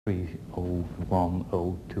3, 0, 1,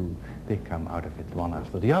 0, 2, they come out of it one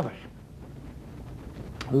after the other.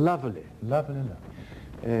 Lovely, lovely,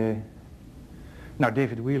 lovely. Now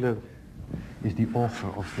David Wheeler is the author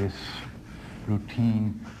of this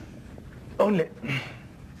routine. Only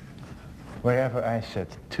wherever I said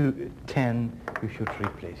 10, you should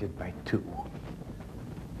replace it by 2.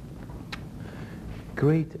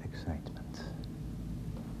 Great excitement.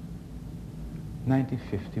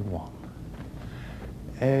 1951.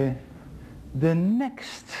 The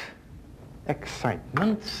next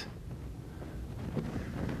excitement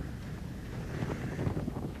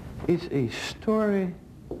is a story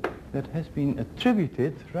that has been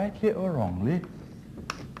attributed, rightly or wrongly,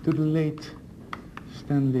 to the late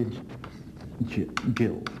Stanley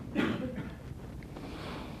Gill.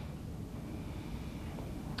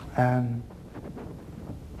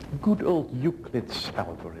 Good old Euclid's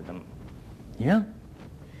algorithm. Yeah?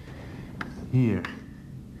 Here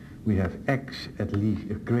we have x at least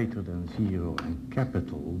greater than 0 and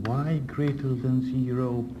capital Y greater than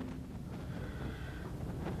 0.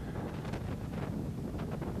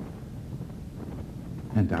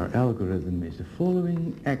 And our algorithm is the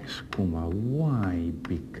following: x comma y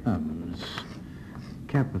becomes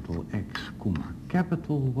capital X comma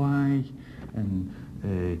capital Y, and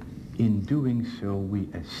in doing so we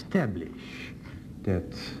establish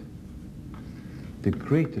that the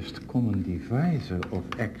greatest common divisor of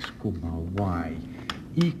x comma y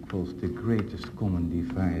equals the greatest common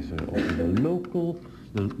divisor of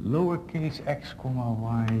the lowercase x comma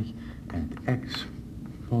y, and x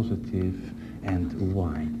positive and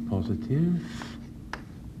y positive.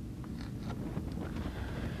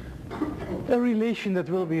 A relation that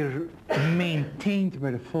will be maintained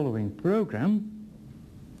by the following program.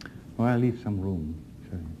 Well, I leave some room.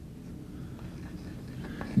 Sorry.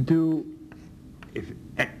 If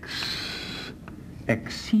x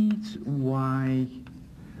exceeds y,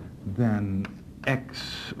 then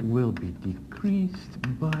x will be decreased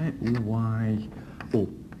by y.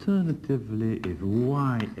 Alternatively, if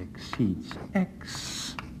y exceeds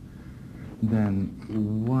x, then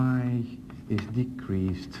y is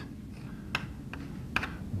decreased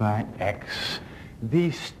by x.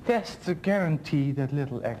 These tests guarantee that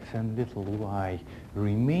little x and little y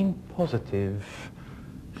remain positive.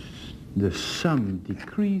 The sum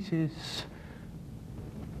decreases,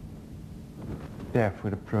 therefore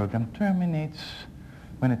the program terminates.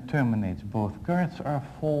 When it terminates, both guards are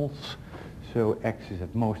false, so x is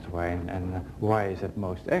at most y and y is at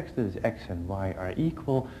most x. That is, x and y are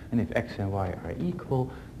equal, and if x and y are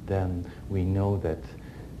equal, then we know that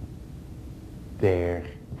their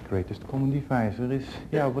greatest common divisor is,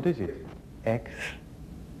 yeah, what is it? X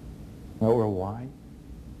or y?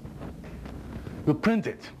 We'll print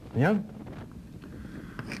it. Yeah?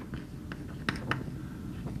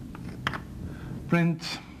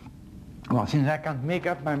 Print, well, since I can't make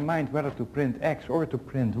up my mind whether to print x or to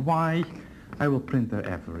print y, I will print their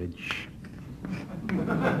average.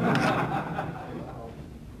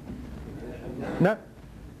 No.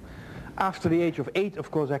 After the age of 8,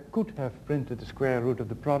 of course, I could have printed the square root of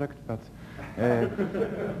the product, but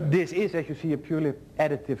this is, as you see, a purely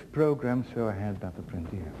additive program, so I had better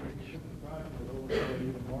print the average.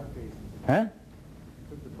 Huh?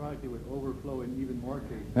 The product would overflow in even more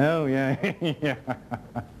cases. Oh, yeah. Yeah.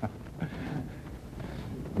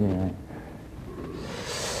 Yeah.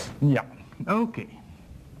 Yeah. Okay.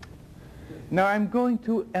 Now I'm going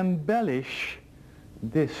to embellish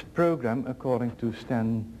this program according to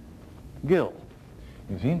Stan Gill.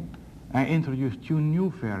 You see, I introduced 2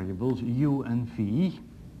 new variables, u and v,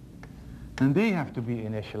 and they have to be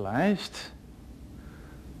initialized.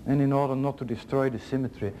 And in order not to destroy the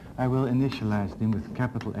symmetry, I will initialize them with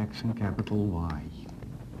capital X and capital Y.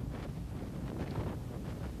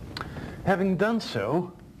 Having done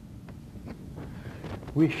so,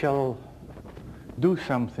 we shall do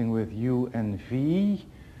something with u and v,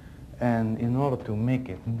 and in order to make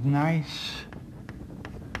it nice,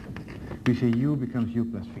 we say u becomes u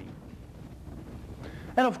plus v.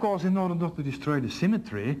 And of course, in order not to destroy the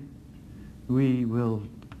symmetry, we will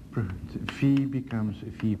v becomes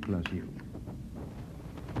v plus u.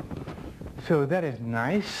 So that is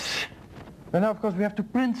nice. But now, of course, we have to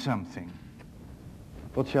print something.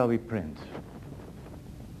 What shall we print?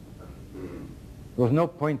 There's no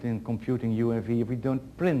point in computing u and v if we don't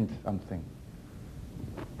print something.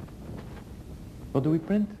 What do we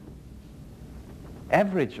print?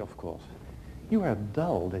 Average, of course. You are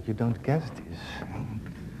dull that you don't guess this.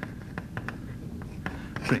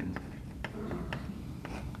 Print.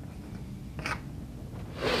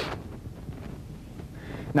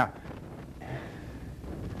 Now,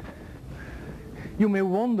 You may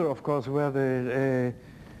wonder, of course, whether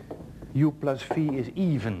u plus v is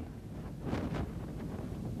even.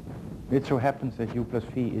 It so happens that u plus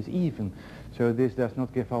v is even, so this does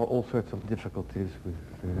not give all sorts of difficulties with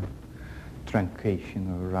truncation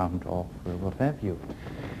or round off or what have you.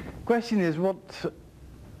 Question is, what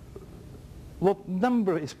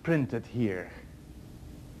number is printed here?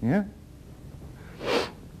 Yeah?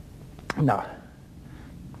 Now,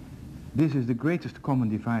 this is the greatest common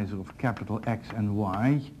divisor of capital X and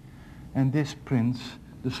Y, and this prints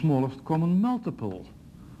the smallest common multiple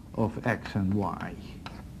of X and Y.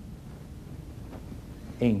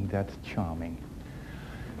 Ain't that charming?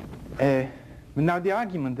 Now the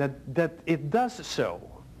argument that it does so,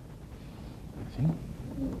 see?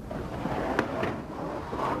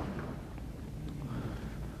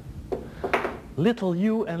 Little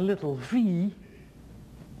u and little v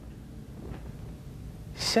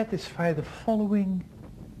satisfy the following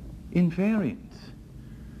invariant.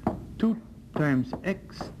 2 times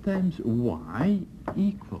x times y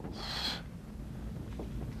equals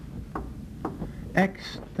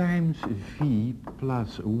x times v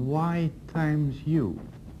plus y times u.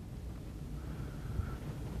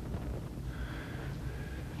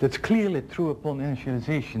 That's clearly true upon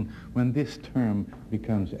initialization when this term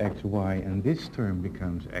becomes xy and this term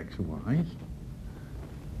becomes xy.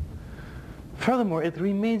 Furthermore, it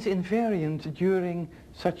remains invariant during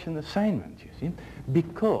such an assignment, you see,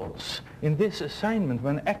 because in this assignment,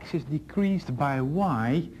 when x is decreased by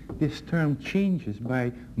y, this term changes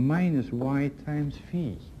by minus y times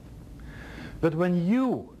v. But when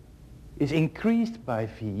u is increased by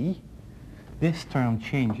v, this term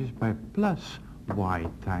changes by plus y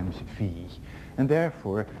times v, and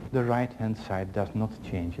therefore the right-hand side does not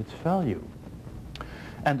change its value.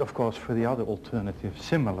 And of course, for the other alternative,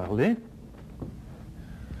 similarly,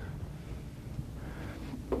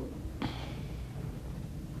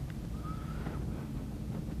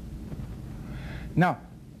 now,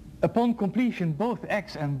 upon completion, both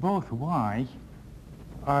x and both y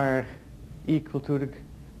are equal to the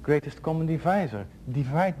greatest common divisor.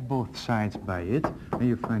 Divide both sides by it, and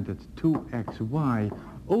you find that 2xy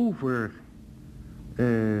over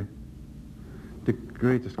the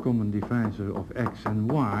greatest common divisor of x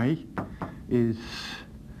and y is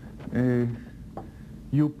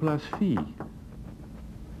u plus v.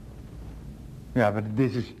 Yeah, but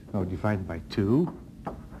this is divided by 2.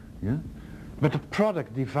 Yeah. But the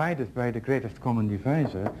product divided by the greatest common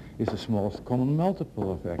divisor is the smallest common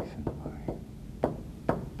multiple of x and y.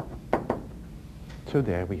 So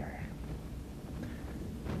there we are.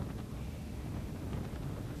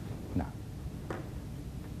 Now,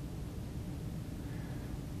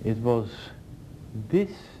 it was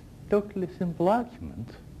this totally simple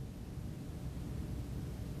argument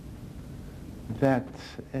that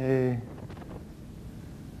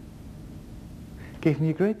gave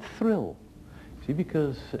me a great thrill. See,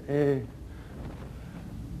 because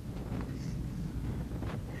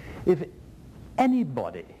if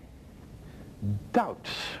anybody doubts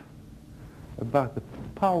about the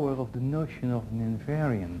power of the notion of an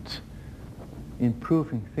invariant in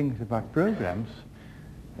proving things about programs,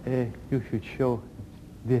 you should show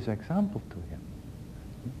this example to him.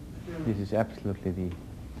 This is absolutely the